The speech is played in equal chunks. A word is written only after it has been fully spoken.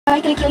Ay,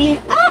 Kili.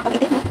 Ah!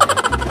 Pagkitip mo.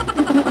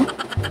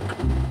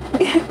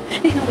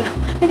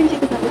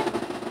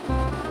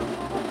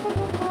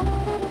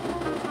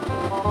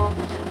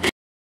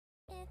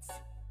 It's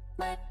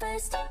my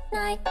first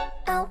night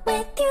out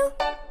with you.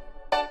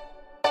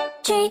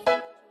 Treat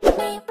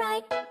me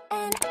right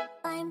and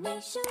buy me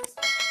shoes.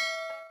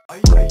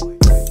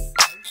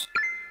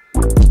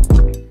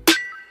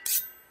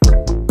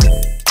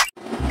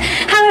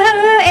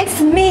 Hello, it's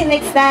me,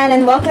 Nicx,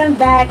 and welcome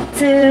back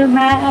to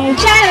my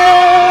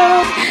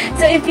channel!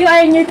 So if you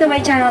are new to my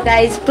channel,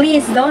 guys,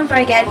 please don't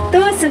forget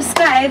to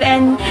subscribe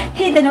and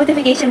hit the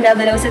notification bell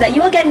below so that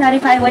you will get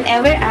notified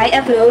whenever I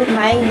upload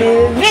my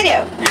new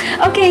video.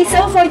 Okay,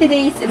 so for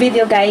today's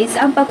video, guys,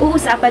 ang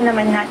pag-uusapan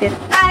naman natin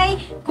ay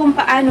kung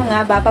paano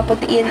nga ba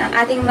paputiin ang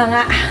ating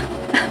mga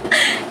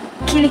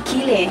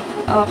kilikili.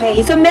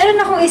 Okay, so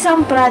meron akong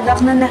isang product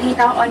na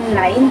nakita ko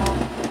online.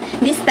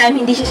 This time,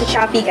 hindi siya sa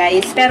Shopee,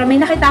 guys. Pero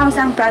may nakita ako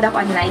sa product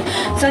online.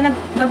 So,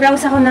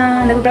 nag-browse ako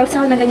na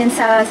ganyan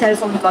sa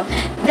cellphone ko.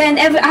 Then,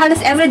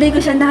 halos everyday ko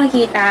siya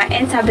nakikita.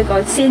 And sabi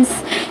ko, since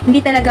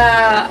hindi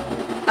talaga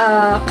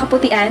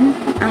kaputian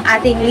ang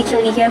ating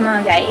liki-liki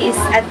mga guys,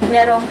 at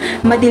merong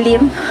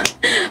madilim,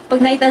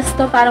 pag naitas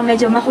to, parang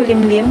medyo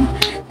makulimlim.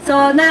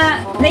 So,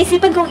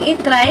 naisipan kong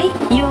i-try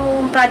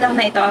yung product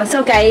na ito.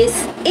 So,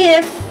 guys,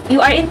 if you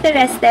are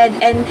interested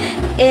and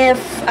if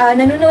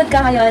nanonood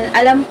ka ngayon,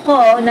 alam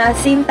ko na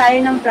same tayo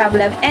ng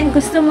problem and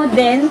gusto mo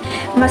din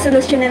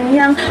masolusyonan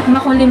yung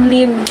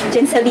makulimlim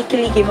dyan sa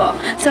liki-liki mo.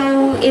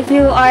 So, if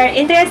you are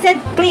interested,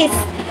 please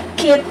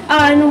keep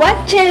on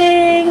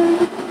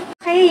watching!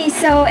 Okay,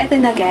 so eto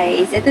na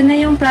guys. Ito na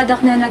yung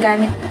product na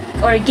nagamit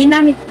or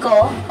ginamit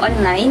ko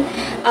online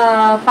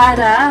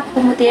para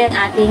pumuti ang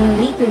ating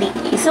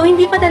liki-liki. So,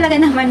 hindi pa talaga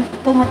naman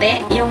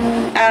pumuti yung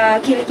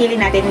kilikili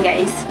natin,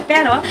 guys.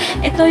 Pero,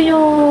 ito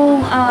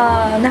yung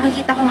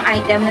nakikita kong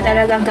item na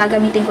talagang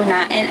gagamitin ko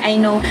na and I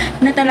know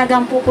na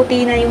talagang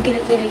puputi na yung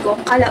kilikili ko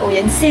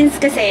kalauyan.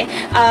 Since kasi,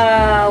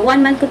 1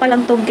 month ko pa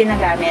lang itong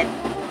ginagamit.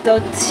 So,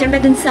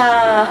 syempre dun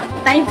sa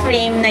time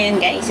frame na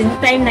yun, guys, yung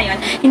time na yun,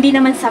 hindi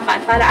naman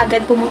sapat para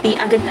agad pumuti,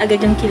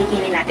 agad-agad yung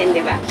kilikili natin,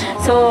 di ba?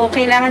 So,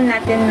 kailangan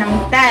natin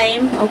ng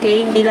time,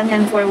 okay? Hindi lang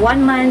yan for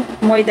 1 month,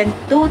 more than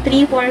 2,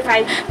 3, 4,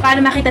 5, para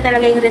makita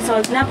talaga yung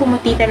result na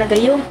pumuti talaga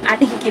yung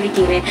ating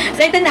kilikili.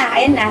 So, ito na,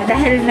 ayan na,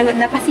 dahil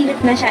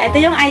napasilip na siya. Ito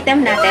yung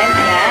item natin,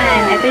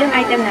 ayan, ito yung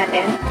item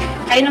natin.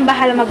 Kayo nang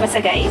bahala magbasa,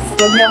 guys.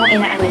 Huwag niyo akong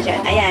inaano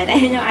dyan. Ayan,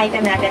 ayan yung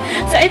item natin.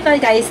 So, ito,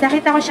 guys,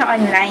 nakita ko siya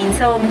online.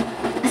 So,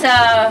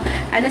 sa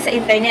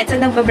internet. So,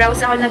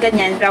 nagbabrowse ako na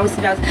ganyan, browse.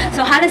 So,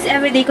 halos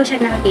everyday ko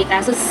siya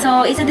nakakita.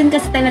 So, isa din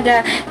kasi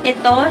talaga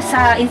ito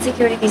sa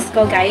insecurities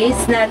ko, guys,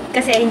 na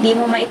kasi hindi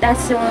mo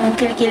maitaas yung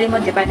kilikili mo,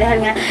 diba?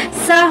 Dahil nga,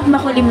 sa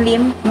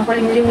makulimlim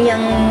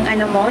yung,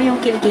 yung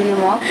kilikili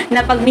mo,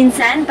 na pag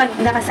minsan, pag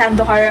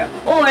nakasando ka,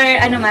 or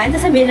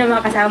sasabihin ng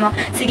mga kasama mo,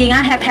 sige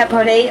nga, hep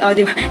hooray, o,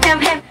 diba?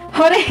 Hep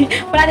hooray!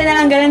 Parati na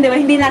lang ganun, diba?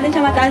 Hindi natin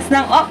siya mataas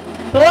ng,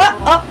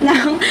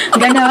 ng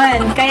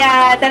ganon.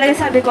 Kaya talaga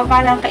sabi ko,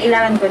 parang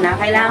kailangan ko na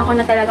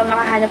talaga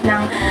makahanap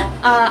ng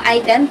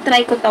item.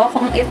 Try ko to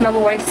kung if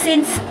mag-work.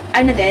 Since,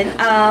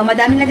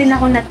 madami na din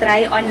ako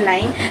na-try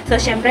online.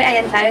 So, syempre,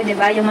 ayan tayo,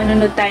 diba? Yung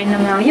manunod tayo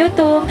ng mga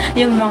YouTube,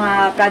 yung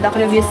mga product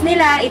reviews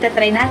nila,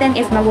 itatry natin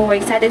if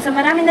mag-work sa atin. So,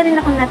 marami na rin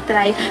ako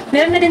na-try.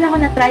 Meron na din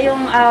ako na-try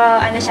yung,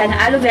 na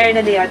aloe vera na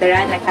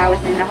deodorant.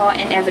 Nagtawas din ako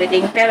and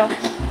everything. Pero,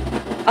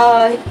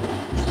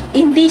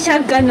 hindi siya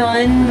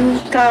ganon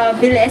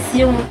kabilis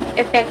yung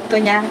epekto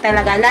niya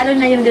talaga. Lalo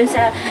na yung dun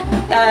sa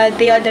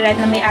deodorant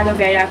na may aloe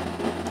vera.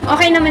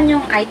 Okay naman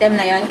yung item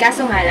na yon,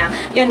 kaso nga lang,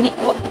 yun,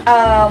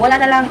 wala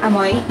talang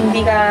amoy,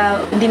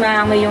 hindi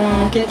maamoy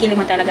yung kilikili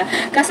mo talaga.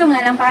 Kaso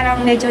nga lang, parang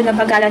medyo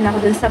nabagalan ako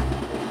dun sa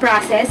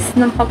process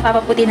ng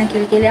pagpapaputi ng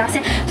kilikili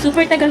kasi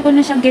super tagal ko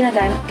na siyang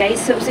ginagamit, guys.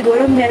 So,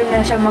 siguro meron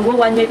na siyang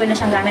mag-1 year ko na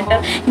siyang gamit,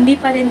 pero hindi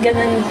pa rin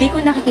ganun, hindi ko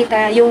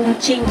nakikita yung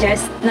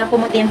changes na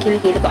pumuti ang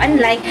kilikili ko.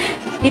 Unlike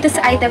dito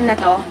sa item na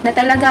to, na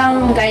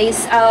talagang,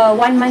 guys, 1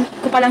 month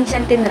ko pa lang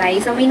siyang tinry,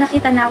 so may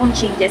nakita na akong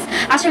changes.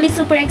 Actually,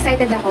 super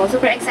excited ako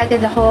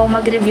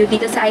mag-review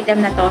dito sa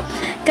item na to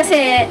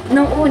kasi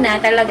nung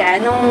una talaga,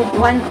 nung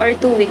 1 or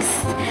 2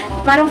 weeks,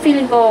 parang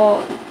feeling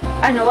ko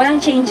walang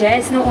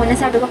changes. Nung una,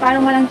 sabi ko,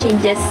 parang walang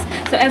changes.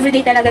 So,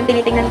 everyday talagang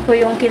tinitingnan ko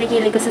yung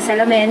kilikili ko sa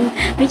salamin.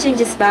 May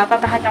changes ba?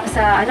 Papakita ko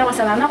sa,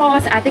 sa mama ko,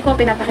 sa ate ko,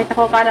 pinapakita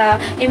ko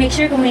para i-make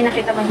sure kung may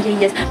nakita mang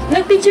changes.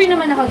 Nag-picture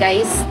naman ako,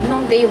 guys,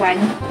 nung day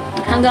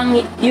 1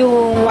 hanggang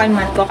yung 1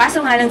 month ko. Kaso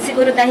nga lang,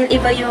 siguro dahil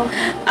iba yung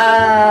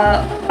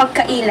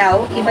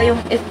pagkailaw, iba yung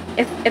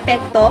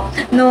epekto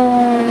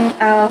nung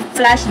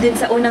flash din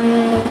sa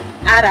unang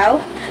araw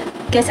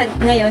kaysa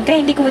ngayon.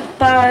 Kaya hindi ko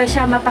pa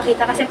siya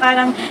mapakita kasi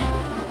parang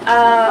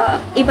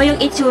iba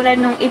yung itsura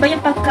iba yung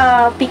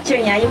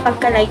pagka-picture niya, yung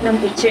pagka-like ng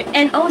picture.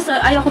 And also,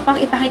 ayoko pang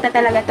ipakita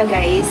talaga to,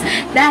 guys,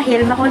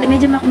 dahil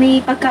medyo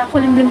may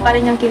pagkakulimlim pa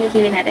rin yung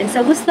kilikili natin.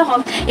 So, gusto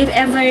ko, if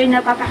ever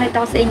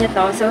napapakita ko sa inyo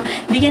to, so,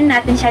 bigyan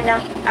natin siya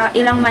ng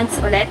ilang months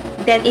ulit,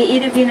 then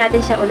i-review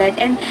natin siya ulit,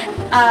 and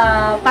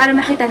para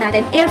makita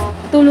natin if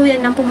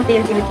tuluyan ng pumuti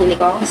yung kilikili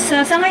ko.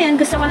 So, sa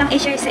ngayon, gusto ko lang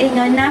i-share sa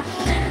inyo na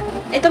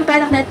itong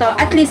product na ito,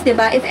 at least,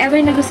 diba, if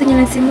ever na gusto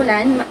nyo lang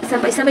simulan,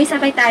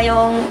 sabay-sabay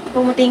tayong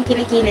pumuti yung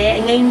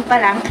kilikili. Ngayon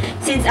pa lang,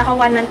 since ako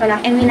 1 month pa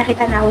lang, and may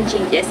nakita na akong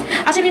changes.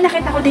 Actually,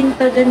 nakita ko din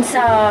to dun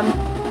sa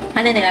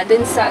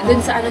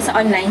sa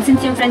online, since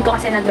yung friend ko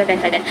kasi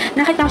nagbebenta din.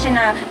 Nakita ko siya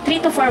na 3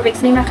 to 4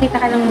 weeks may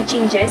makita ka ng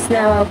changes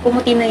na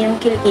pumuti na yung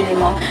kilikili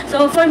mo.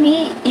 So for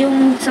me,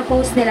 yung sa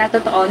post nila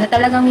totoo na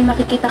talagang may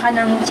makikita ka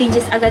ng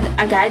changes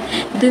agad-agad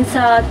dun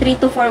sa 3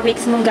 to 4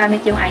 weeks mong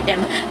gamit yung item.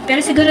 Pero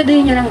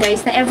siguraduhin nyo lang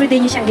guys na everyday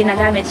nyo siyang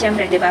ginagamit.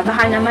 Syempre, di ba?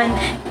 Baka naman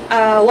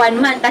 1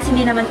 month, tapos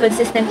hindi naman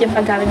consistent yung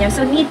paggamit nyo.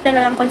 So need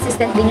talagang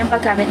consistent din yung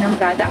paggamit ng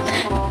product.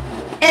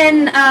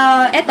 And,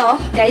 eto,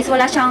 guys,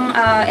 wala siyang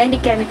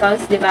any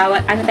chemicals, di ba?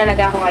 Ano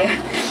talaga ako ngayon?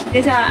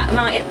 Kasi sa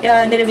mga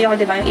nireview ko,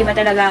 di ba? Yung iba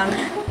talagang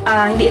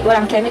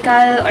walang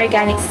chemical,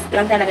 organics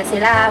lang talaga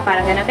sila,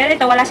 parang gano'n. Pero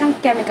ito, wala siyang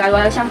chemical,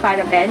 wala siyang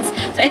parabens.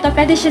 So, ito,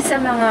 pwede siya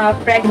sa mga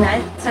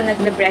pregnant, sa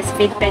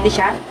nag-breastfeed, pwede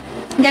siya.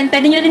 Then,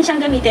 pwede nyo rin siyang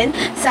gamitin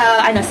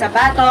sa, sa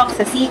batok,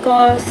 sa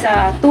siko,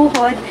 sa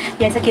tuhod,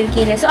 yan, sa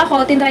kilikili. So,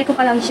 ako, tinry ko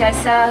pa lang siya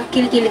sa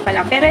kilikili pa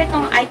lang. Pero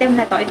itong item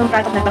na to, itong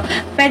product na to,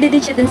 pwede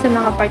din siya dun sa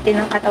mga parte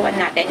ng katawan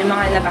natin, yung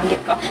mga nabanggit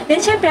ko.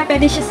 Then, syempre,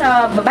 pwede siya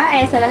sa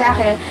babae, sa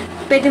lalaki,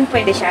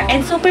 pwede siya.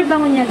 And super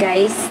bango niya,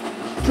 guys.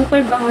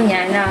 Super bango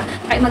niya na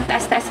kahit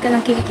magtaas-taas ka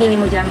ng kilikili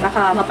mo dyan,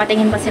 baka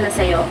mapatingin pa sila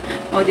sa'yo.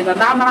 O, diba?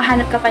 Baka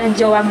makahanap ka pa ng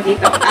jowa mo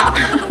dito.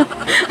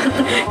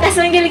 Kasi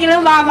yung kilikili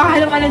mo, baka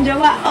makahanap ka ng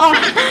jowa. Oh!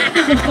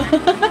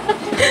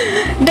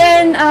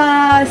 Then,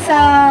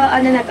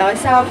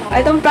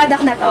 itong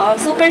product na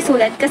to, super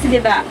sulit. Kasi,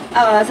 diba,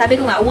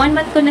 sabi ko nga, 1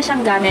 month ko na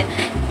siyang gamit.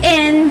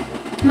 And,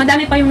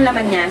 madami pa yung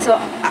laman niya. So,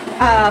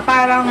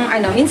 parang,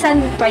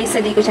 minsan, twice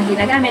a day ko siyang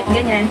ginagamit.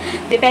 Ganyan.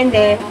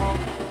 Depende.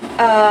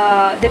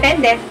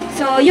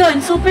 So, yun,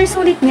 super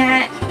sulit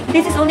nga.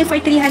 This is only for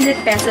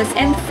 300 pesos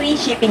and free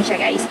shipping siya,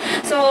 guys.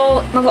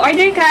 So,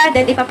 mag-order ka,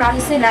 then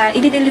ipaprocess nila,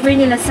 i-deliver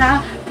nila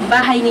sa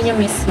bahay ninyo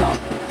mismo.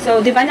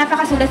 So, di ba,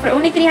 napakasulit for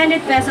only 300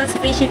 pesos,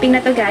 free shipping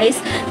na to,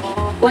 guys.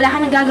 Wala ka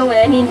nang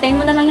gagawin,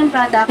 hintayin mo na lang yung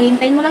product,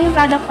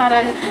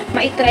 para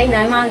ma-try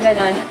na, mga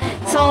ganon.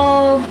 So,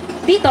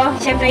 dito,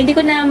 syempre, hindi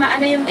ko na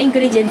maano yung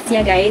ingredients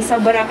niya, guys.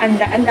 Sobrang ang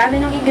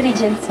dami ng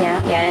ingredients niya.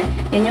 Yan.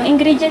 Yan yung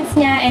ingredients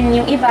niya, and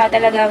yung iba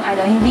talagang,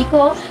 hindi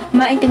ko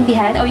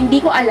maintindihan o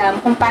hindi ko alam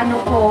kung paano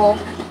ko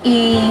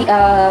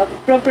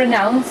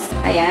i-pronounce.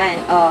 Ayan.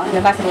 O,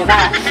 nabasa niyo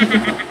ba?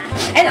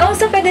 And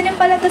also, pwede din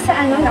pala to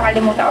sa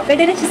nakalimutan ko.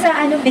 Pwede din siya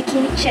sa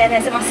bikini channel,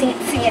 sa mga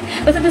singit.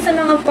 Basta doon sa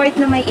mga port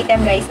na may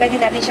item, guys, pwede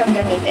natin siyang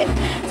gamitin.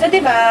 So,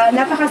 diba,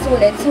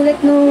 napakasulit. Sulit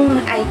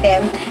nung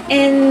item.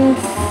 And,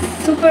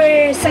 super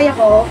saya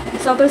ko.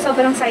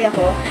 Sobrang saya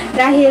ko.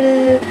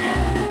 Dahil,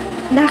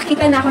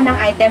 nakakita na ako ng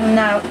item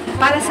na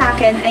para sa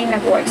akin ay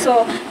nag-work.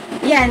 So,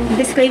 yan,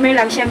 disclaimer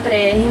lang,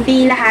 syempre,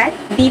 hindi lahat,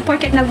 di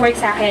porket nag-work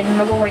sa akin,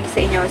 mag-work sa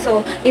inyo.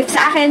 So, if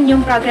sa akin,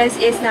 yung progress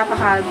is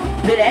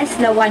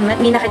napaka-bilis na 1 month,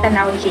 may nakita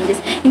na akong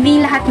changes.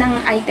 Hindi lahat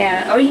ng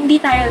item, or hindi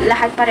tayo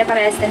lahat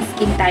pare-parehas ng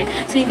skin type.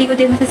 So, hindi ko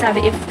din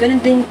masasabi if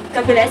ganun din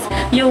kabilis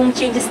yung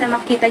changes na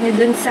makita nyo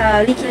dun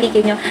sa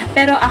liki-liki nyo.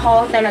 Pero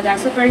ako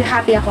talaga, super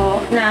happy ako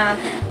na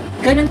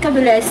ganun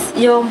kabilis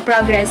yung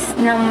progress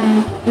ng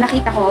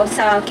nakita ko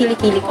sa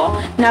kilikili ko,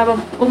 na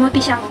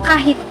pumuti siya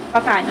kahit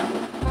papano.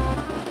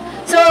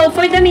 So,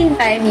 for the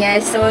meantime,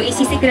 yes. So,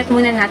 isisikret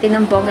muna natin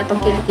ng bongga tong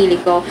kilikili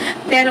ko.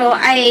 Pero,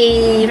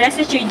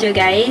 rest assured you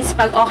guys,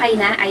 pag okay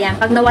na, ayan,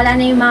 pag nawala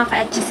na yung mga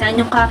ka-atchisan,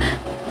 yung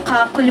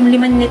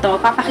kakulimliman nito,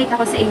 papakita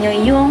ko sa inyo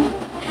yung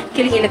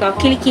kilikili ko,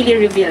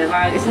 kilikili reveal.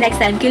 Next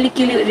time,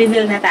 kilikili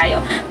reveal na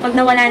tayo. Pag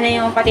nawala na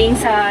yung pating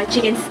sa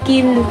chicken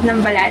skin ng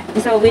balat,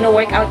 so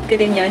wino-workout ko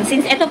din yun.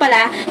 Since ito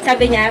pala,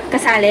 sabi niya,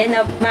 kasali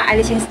na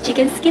maalis yung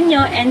chicken skin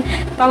nyo and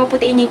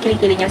papaputiin yung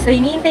kilikili nyo. So,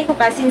 hinihintay ko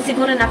pa, since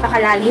siguro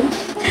napakalalim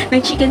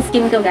ng chicken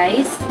skin ko,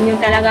 guys. Yung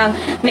talagang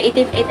may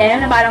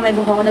itim-itim na parang may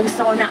buho ko na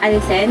gusto ko nang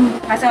alisin.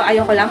 Kaso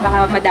ayoko lang,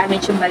 baka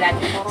madamage yung balat.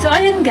 So,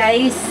 ayun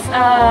guys,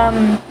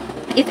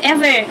 if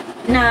ever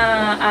na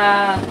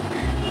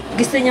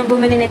gusto niyang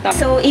bumili nito.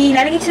 So,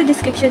 ilalagay ko sa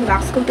description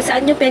box kung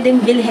saan nyo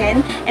pwedeng bilhin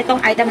itong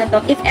item na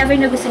to if ever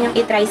na gusto niyong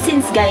itry.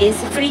 Since, guys,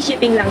 free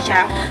shipping lang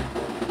siya.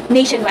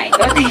 Nationwide.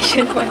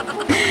 Nationwide.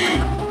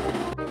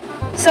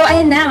 So,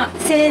 ayun na.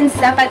 Since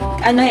dapat,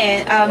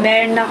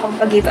 meron na akong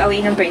pag-giveaway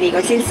ng birthday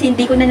ko. Since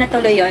hindi ko na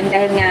natuloy yun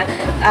dahil nga,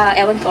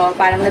 ewan ko,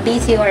 parang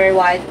na-busy or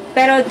what.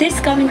 Pero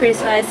this coming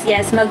Christmas,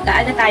 yes,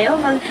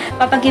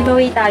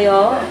 magpapag-giveaway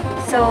tayo.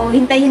 So,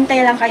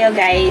 hintay-hintay lang kayo,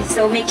 guys.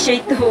 So, make sure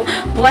to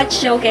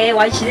watch, okay?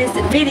 Watch this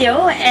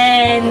video.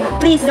 And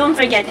please don't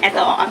forget,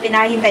 eto, ang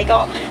pinahintay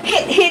ko.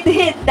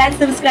 Hit that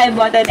subscribe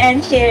button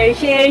and share.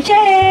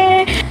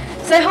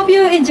 So, I hope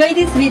you enjoyed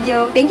this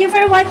video. Thank you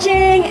for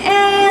watching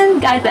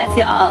and God bless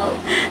you all.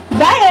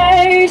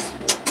 Bye!